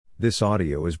This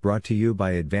audio is brought to you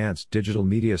by Advanced Digital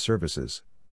Media Services.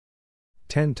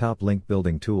 10 Top Link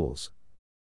Building Tools.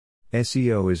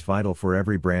 SEO is vital for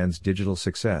every brand's digital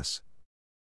success.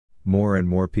 More and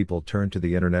more people turn to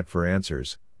the internet for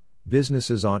answers.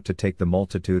 Businesses ought to take the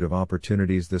multitude of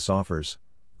opportunities this offers: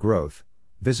 growth,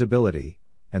 visibility,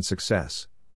 and success.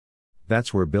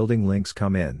 That's where building links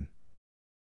come in.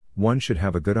 One should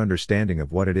have a good understanding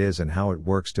of what it is and how it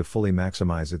works to fully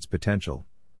maximize its potential.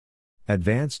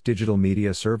 Advanced Digital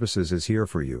Media Services is here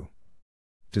for you.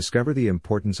 Discover the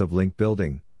importance of link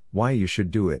building, why you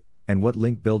should do it, and what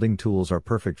link building tools are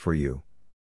perfect for you.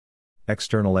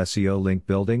 External SEO link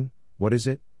building, what is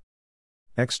it?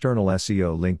 External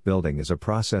SEO link building is a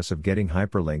process of getting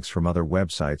hyperlinks from other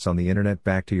websites on the internet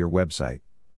back to your website.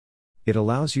 It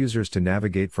allows users to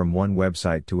navigate from one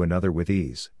website to another with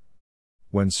ease.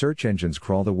 When search engines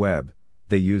crawl the web,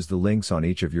 they use the links on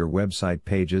each of your website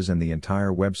pages and the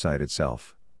entire website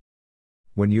itself.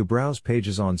 When you browse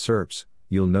pages on SERPs,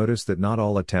 you'll notice that not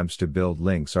all attempts to build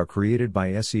links are created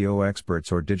by SEO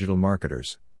experts or digital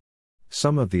marketers.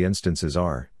 Some of the instances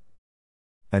are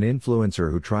an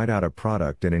influencer who tried out a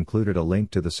product and included a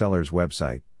link to the seller's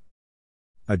website,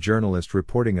 a journalist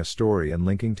reporting a story and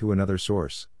linking to another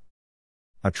source,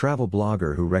 a travel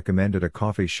blogger who recommended a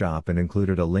coffee shop and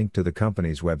included a link to the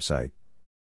company's website.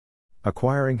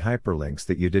 Acquiring hyperlinks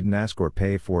that you didn't ask or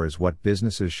pay for is what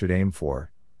businesses should aim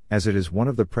for, as it is one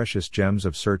of the precious gems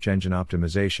of search engine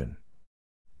optimization.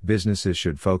 Businesses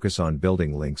should focus on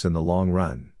building links in the long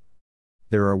run.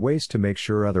 There are ways to make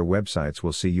sure other websites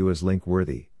will see you as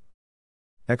link-worthy.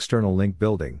 External link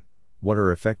building. What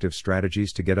are effective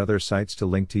strategies to get other sites to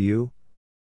link to you?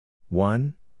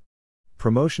 1.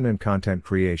 Promotion and content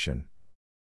creation.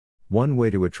 One way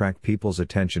to attract people's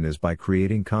attention is by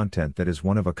creating content that is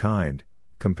one of a kind,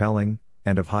 compelling,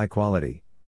 and of high quality.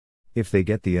 If they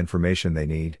get the information they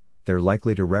need, they're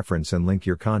likely to reference and link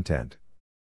your content.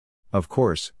 Of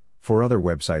course, for other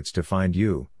websites to find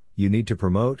you, you need to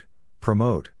promote.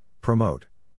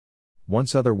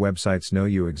 Once other websites know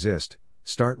you exist,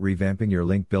 start revamping your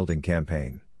link building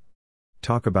campaign.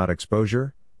 Talk about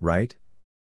exposure, right?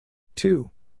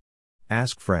 2.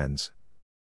 Ask friends.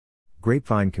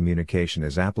 Grapevine communication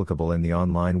is applicable in the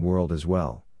online world as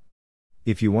well.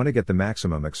 If you want to get the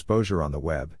maximum exposure on the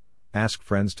web, ask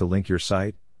friends to link your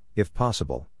site, if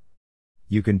possible.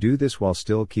 You can do this while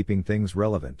still keeping things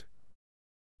relevant.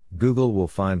 Google will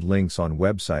find links on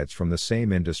websites from the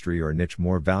same industry or niche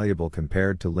more valuable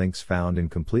compared to links found in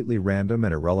completely random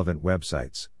and irrelevant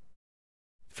websites.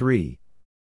 3.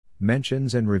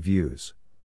 Mentions and reviews.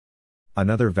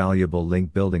 Another valuable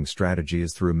link building strategy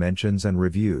is through mentions and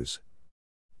reviews.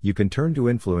 You can turn to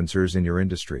influencers in your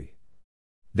industry.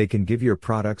 They can give your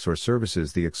products or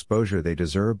services the exposure they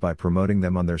deserve by promoting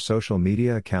them on their social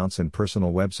media accounts and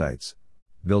personal websites.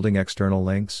 Building external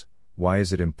links. Why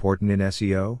is it important in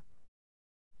SEO?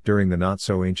 During the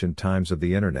not-so-ancient times of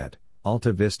the internet,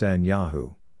 Alta Vista and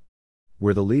Yahoo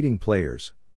were the leading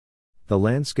players. The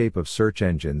landscape of search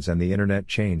engines and the internet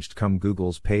changed come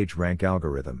Google's PageRank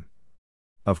algorithm.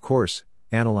 Of course,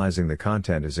 analyzing the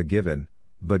content is a given,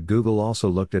 but Google also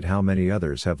looked at how many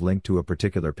others have linked to a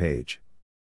particular page.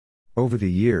 Over the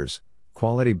years,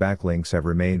 quality backlinks have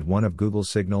remained one of Google's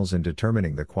signals in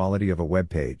determining the quality of a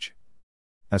web page.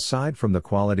 Aside from the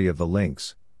quality of the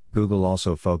links, Google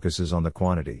also focuses on the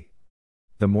quantity.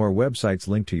 The more websites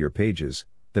link to your pages,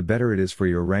 the better it is for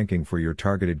your ranking for your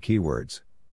targeted keywords.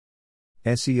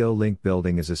 SEO link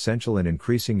building is essential in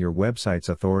increasing your website's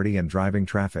authority and driving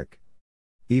traffic.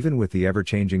 Even with the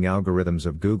ever-changing algorithms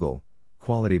of Google,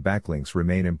 quality backlinks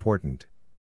remain important.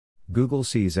 Google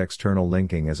sees external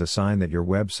linking as a sign that your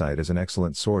website is an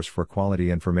excellent source for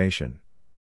quality information.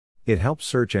 It helps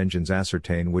search engines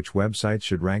ascertain which websites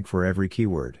should rank for every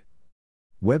keyword.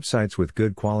 Websites with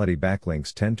good quality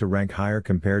backlinks tend to rank higher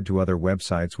compared to other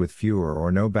websites with fewer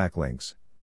or no backlinks.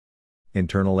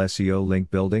 Internal SEO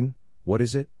link building, what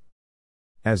is it?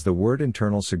 As the word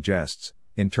internal suggests,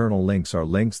 internal links are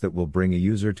links that will bring a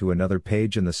user to another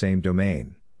page in the same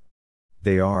domain.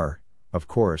 They are, of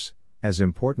course, as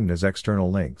important as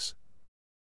external links.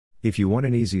 If you want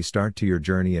an easy start to your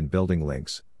journey in building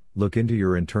links, look into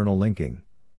your internal linking.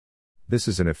 This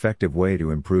is an effective way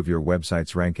to improve your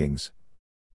website's rankings.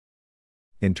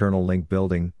 Internal link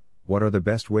building, what are the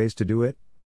best ways to do it?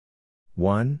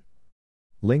 1.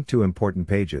 Link to important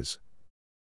pages.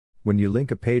 When you link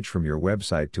a page from your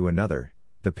website to another,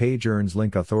 the page earns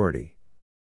link authority.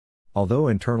 Although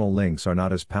internal links are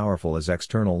not as powerful as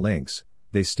external links,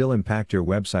 they still impact your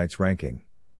website's ranking.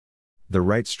 The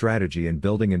right strategy in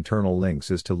building internal links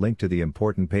is to link to the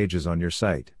important pages on your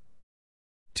site.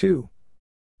 2.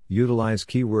 Utilize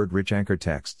keyword-rich anchor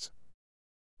texts.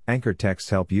 Anchor texts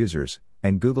help users,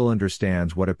 and Google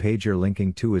understands what a page you're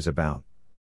linking to is about.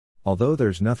 Although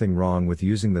there's nothing wrong with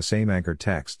using the same anchor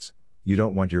texts, you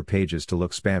don't want your pages to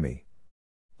look spammy.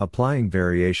 Applying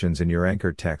variations in your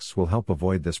anchor texts will help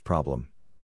avoid this problem.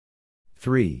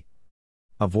 3.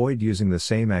 Avoid using the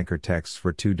same anchor texts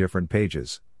for two different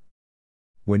pages.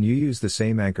 When you use the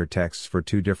same anchor texts for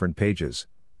two different pages,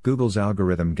 Google's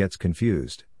algorithm gets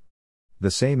confused. The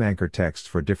same anchor texts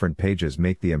for different pages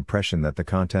make the impression that the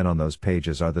content on those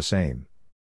pages are the same.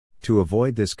 To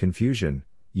avoid this confusion,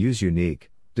 use unique,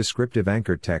 descriptive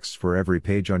anchor texts for every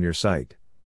page on your site.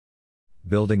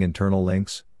 Building internal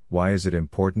links. Why is it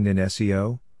important in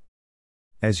SEO?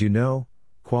 As you know,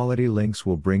 quality links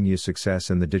will bring you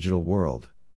success in the digital world.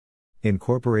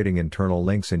 Incorporating internal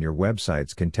links in your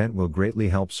website's content will greatly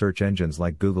help search engines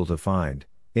like Google to find,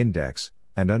 index,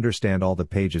 and understand all the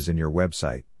pages in your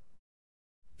website.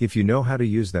 If you know how to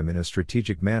use them in a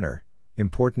strategic manner,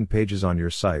 important pages on your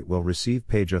site will receive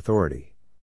page authority.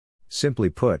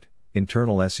 Simply put,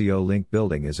 internal SEO link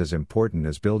building is as important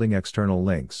as building external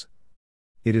links.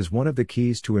 It is one of the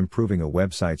keys to improving a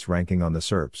website's ranking on the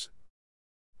SERPs.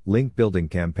 Link building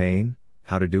campaign.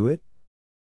 How to do it?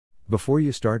 Before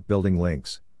you start building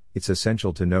links, it's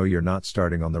essential to know you're not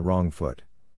starting on the wrong foot.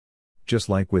 Just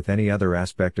like with any other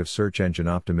aspect of search engine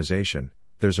optimization,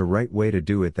 there's a right way to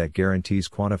do it that guarantees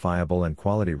quantifiable and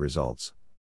quality results.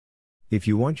 If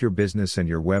you want your business and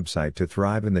your website to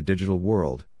thrive in the digital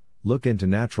world, look into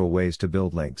natural ways to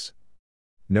build links.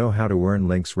 Know how to earn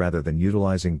links rather than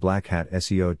utilizing black hat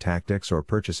SEO tactics or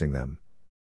purchasing them.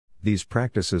 These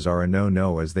practices are a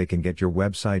no-no as they can get your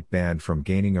website banned from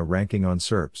gaining a ranking on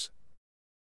SERPs.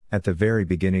 At the very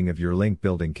beginning of your link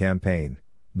building campaign,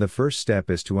 the first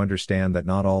step is to understand that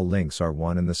not all links are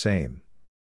one and the same.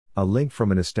 A link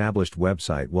from an established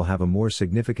website will have a more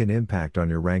significant impact on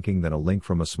your ranking than a link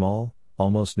from a small,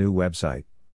 almost new website.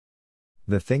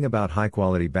 The thing about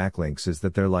high-quality backlinks is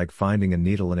that they're like finding a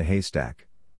needle in a haystack.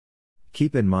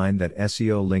 Keep in mind that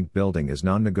SEO link building is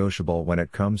non-negotiable when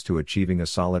it comes to achieving a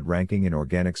solid ranking in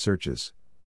organic searches.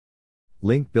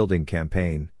 Link building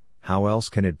campaign. How else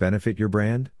can it benefit your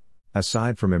brand?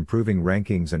 Aside from improving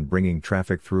rankings and bringing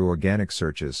traffic through organic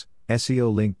searches,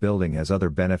 SEO link building has other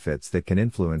benefits that can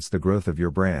influence the growth of your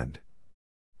brand.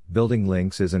 Building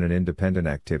links isn't an independent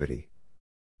activity.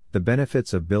 The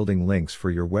benefits of building links for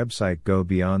your website go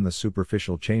beyond the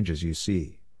superficial changes you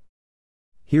see.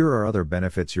 Here are other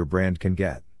benefits your brand can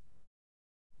get.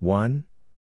 1.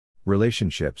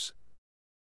 Relationships.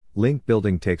 Link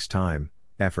building takes time,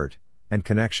 effort, and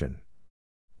connection.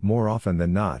 More often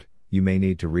than not, you may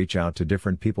need to reach out to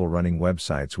different people running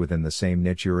websites within the same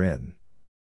niche you're in.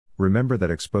 Remember that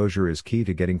exposure is key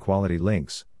to getting quality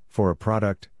links, for a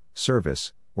product,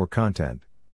 service, or content.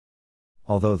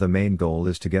 Although the main goal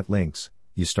is to get links,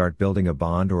 you start building a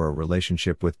bond or a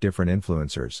relationship with different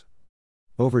influencers.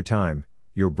 Over time,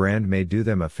 your brand may do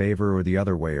them a favor or the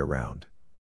other way around.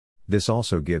 This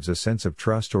also gives a sense of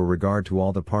trust or regard to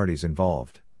all the parties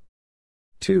involved.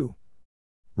 2.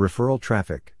 Referral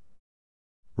traffic.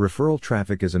 Referral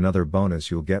traffic is another bonus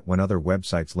you'll get when other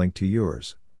websites link to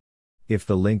yours. If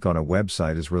the link on a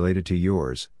website is related to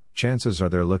yours, chances are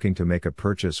they're looking to make a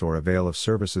purchase or avail of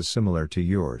services similar to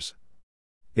yours.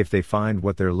 If they find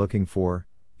what they're looking for,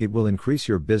 it will increase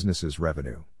your business's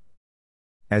revenue.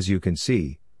 As you can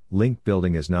see, link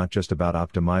building is not just about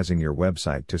optimizing your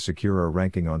website to secure a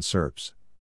ranking on SERPs.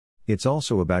 It's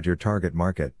also about your target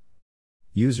market.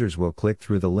 Users will click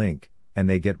through the link, and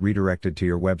they get redirected to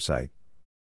your website.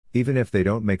 Even if they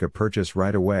don't make a purchase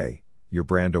right away, your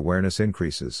brand awareness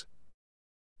increases.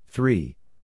 3.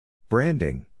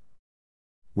 Branding.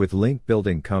 With link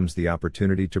building comes the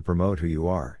opportunity to promote who you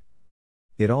are.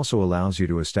 It also allows you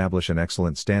to establish an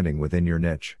excellent standing within your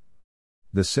niche.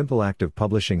 The simple act of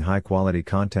publishing high-quality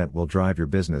content will drive your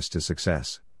business to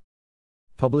success.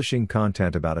 Publishing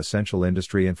content about essential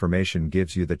industry information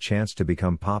gives you the chance to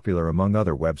become popular among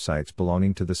other websites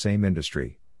belonging to the same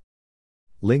industry.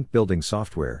 Link building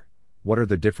software. What are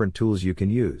the different tools you can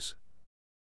use?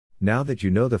 Now that you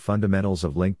know the fundamentals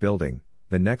of link building,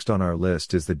 the next on our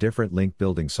list is the different link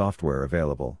building software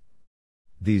available.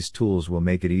 These tools will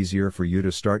make it easier for you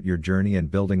to start your journey in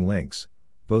building links,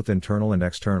 both internal and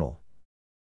external.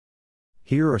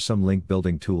 Here are some link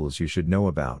building tools you should know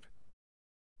about.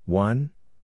 1.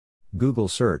 Google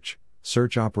Search.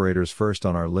 Search operators. First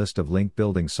on our list of link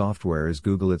building software is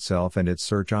Google itself and its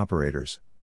search operators.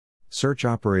 Search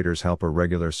operators help a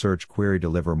regular search query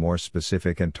deliver more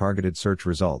specific and targeted search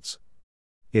results.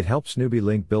 It helps newbie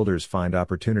link builders find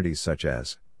opportunities such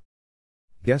as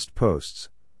guest posts,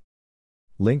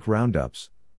 link roundups,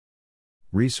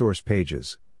 Resource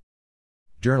pages.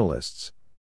 Journalists.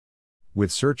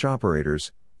 With search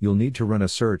operators, you'll need to run a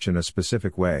search in a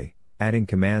specific way, adding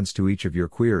commands to each of your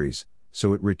queries,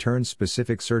 so it returns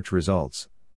specific search results.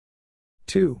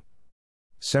 2.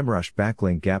 SEMrush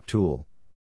Backlink Gap Tool.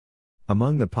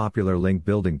 Among the popular link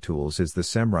building tools is the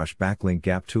SEMrush Backlink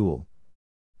Gap Tool.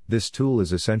 This tool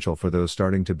is essential for those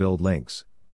starting to build links.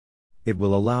 It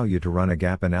will allow you to run a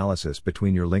gap analysis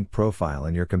between your link profile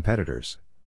and your competitors.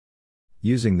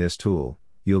 Using this tool,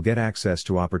 you'll get access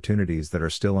to opportunities that are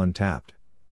still untapped.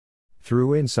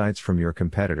 Through insights from your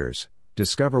competitors,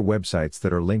 discover websites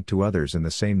that are linked to others in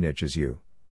the same niche as you.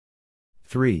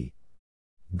 3.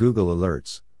 Google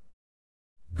Alerts.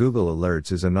 Google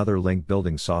Alerts is another link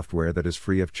building software that is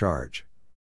free of charge.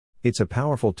 It's a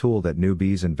powerful tool that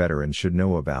newbies and veterans should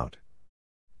know about.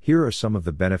 Here are some of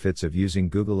the benefits of using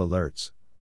Google Alerts.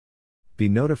 Be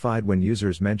notified when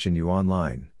users mention you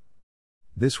online.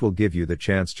 This will give you the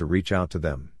chance to reach out to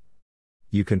them.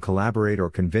 You can collaborate or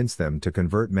convince them to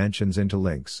convert mentions into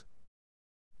links.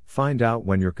 Find out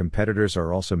when your competitors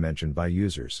are also mentioned by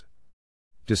users.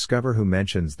 Discover who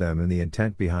mentions them and the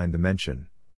intent behind the mention.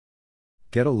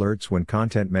 Get alerts when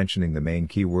content mentioning the main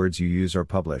keywords you use are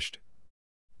published.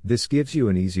 This gives you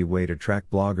an easy way to track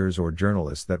bloggers or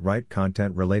journalists that write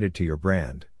content related to your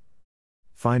brand.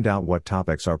 Find out what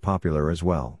topics are popular as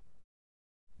well.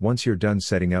 Once you're done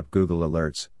setting up Google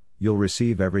Alerts, you'll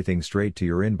receive everything straight to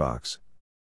your inbox.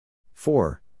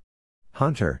 4.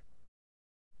 Hunter.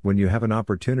 When you have an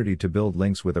opportunity to build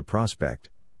links with a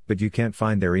prospect, but you can't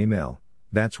find their email,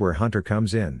 that's where Hunter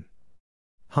comes in.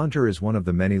 Hunter is one of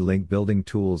the many link building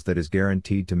tools that is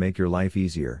guaranteed to make your life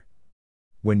easier.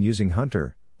 When using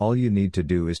Hunter, all you need to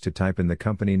do is to type in the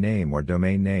company name or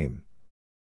domain name.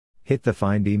 Hit the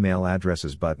Find Email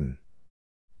Addresses button.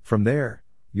 From there,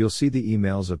 you'll see the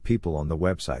emails of people on the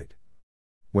website.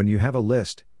 When you have a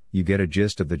list, you get a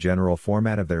gist of the general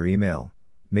format of their email,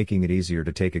 making it easier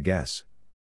to take a guess.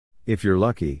 If you're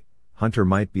lucky, Hunter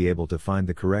might be able to find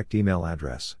the correct email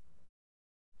address.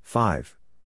 5.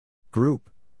 Group.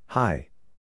 Hi.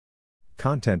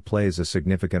 Content plays a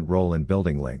significant role in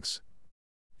building links.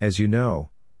 As you know,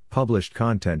 published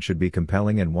content should be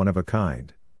compelling and one of a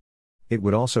kind. It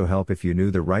would also help if you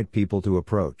knew the right people to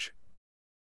approach.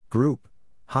 Group.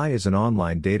 Hi is an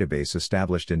online database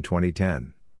established in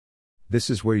 2010. This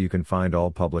is where you can find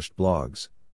all published blogs.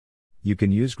 You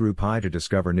can use Group Hi to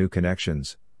discover new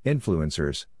connections,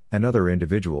 influencers, and other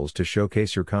individuals to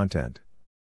showcase your content.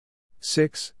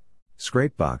 6.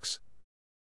 Scrapebox.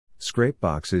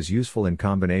 Scrapebox is useful in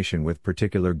combination with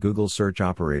particular Google search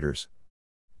operators.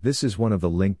 This is one of the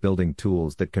link building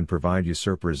tools that can provide you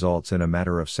SERP results in a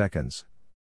matter of seconds.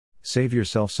 Save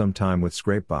yourself some time with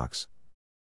Scrapebox.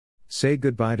 Say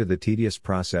goodbye to the tedious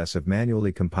process of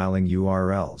manually compiling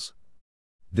URLs.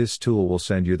 This tool will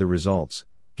send you the results,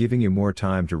 giving you more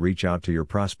time to reach out to your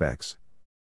prospects.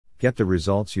 Get the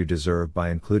results you deserve by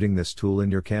including this tool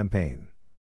in your campaign.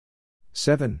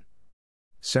 7.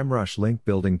 SEMrush Link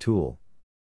Building Tool.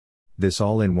 This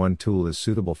all-in-one tool is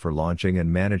suitable for launching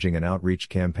and managing an outreach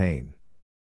campaign.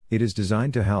 It is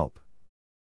designed to help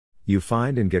you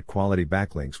find and get quality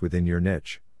backlinks within your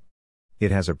niche. It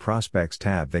has a Prospects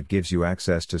tab that gives you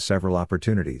access to several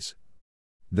opportunities.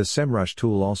 The SEMrush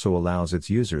tool also allows its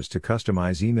users to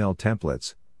customize email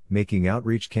templates, making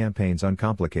outreach campaigns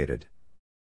uncomplicated.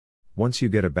 Once you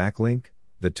get a backlink,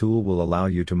 the tool will allow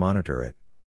you to monitor it.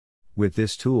 With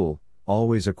this tool,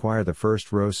 always acquire the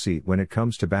first row seat when it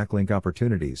comes to backlink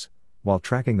opportunities, while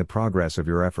tracking the progress of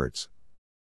your efforts.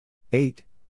 8.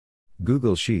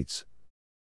 Google Sheets.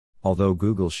 Although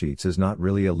Google Sheets is not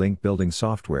really a link building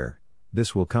software,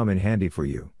 this will come in handy for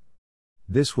you.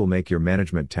 This will make your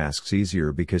management tasks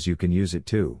easier because you can use it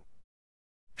to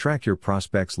track your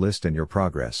prospects list and your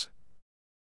progress.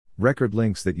 Record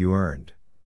links that you earned.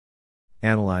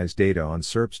 Analyze data on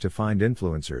SERPs to find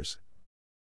influencers.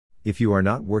 If you are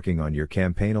not working on your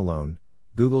campaign alone,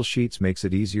 Google Sheets makes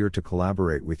it easier to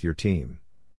collaborate with your team.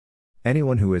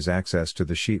 Anyone who has access to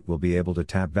the sheet will be able to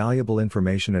tap valuable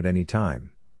information at any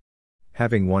time.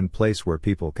 Having one place where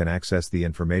people can access the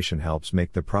information helps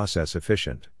make the process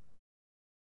efficient.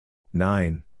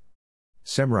 9.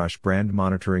 SEMrush Brand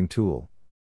Monitoring Tool.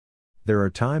 There are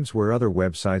times where other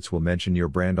websites will mention your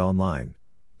brand online,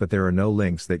 but there are no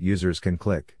links that users can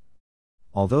click.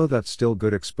 Although that's still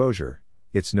good exposure,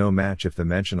 it's no match if the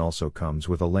mention also comes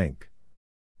with a link.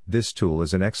 This tool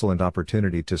is an excellent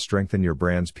opportunity to strengthen your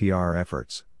brand's PR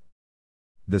efforts.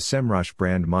 The SEMrush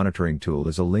Brand Monitoring Tool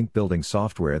is a link building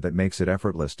software that makes it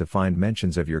effortless to find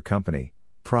mentions of your company,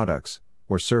 products,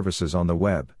 or services on the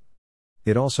web.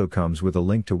 It also comes with a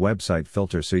link to website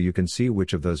filter so you can see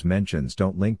which of those mentions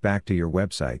don't link back to your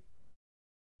website.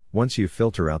 Once you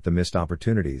filter out the missed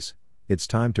opportunities, it's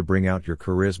time to bring out your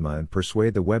charisma and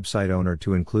persuade the website owner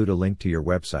to include a link to your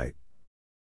website.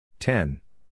 10.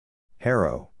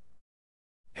 HARO.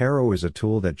 HARO is a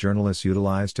tool that journalists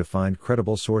utilize to find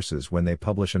credible sources when they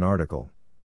publish an article.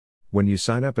 When you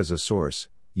sign up as a source,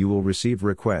 you will receive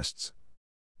requests.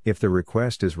 If the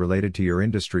request is related to your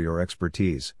industry or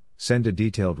expertise, send a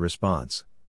detailed response.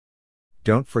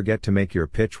 Don't forget to make your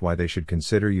pitch why they should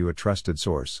consider you a trusted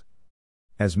source.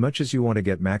 As much as you want to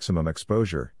get maximum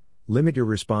exposure, limit your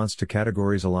response to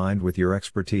categories aligned with your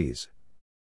expertise.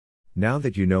 Now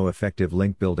that you know effective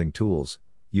link building tools,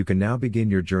 you can now begin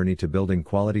your journey to building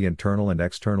quality internal and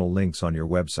external links on your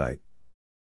website.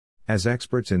 As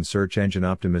experts in search engine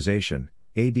optimization,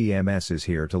 ADMS is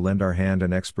here to lend our hand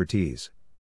and expertise.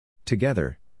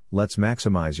 Together, let's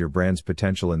maximize your brand's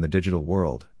potential in the digital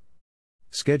world.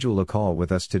 Schedule a call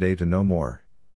with us today to know more.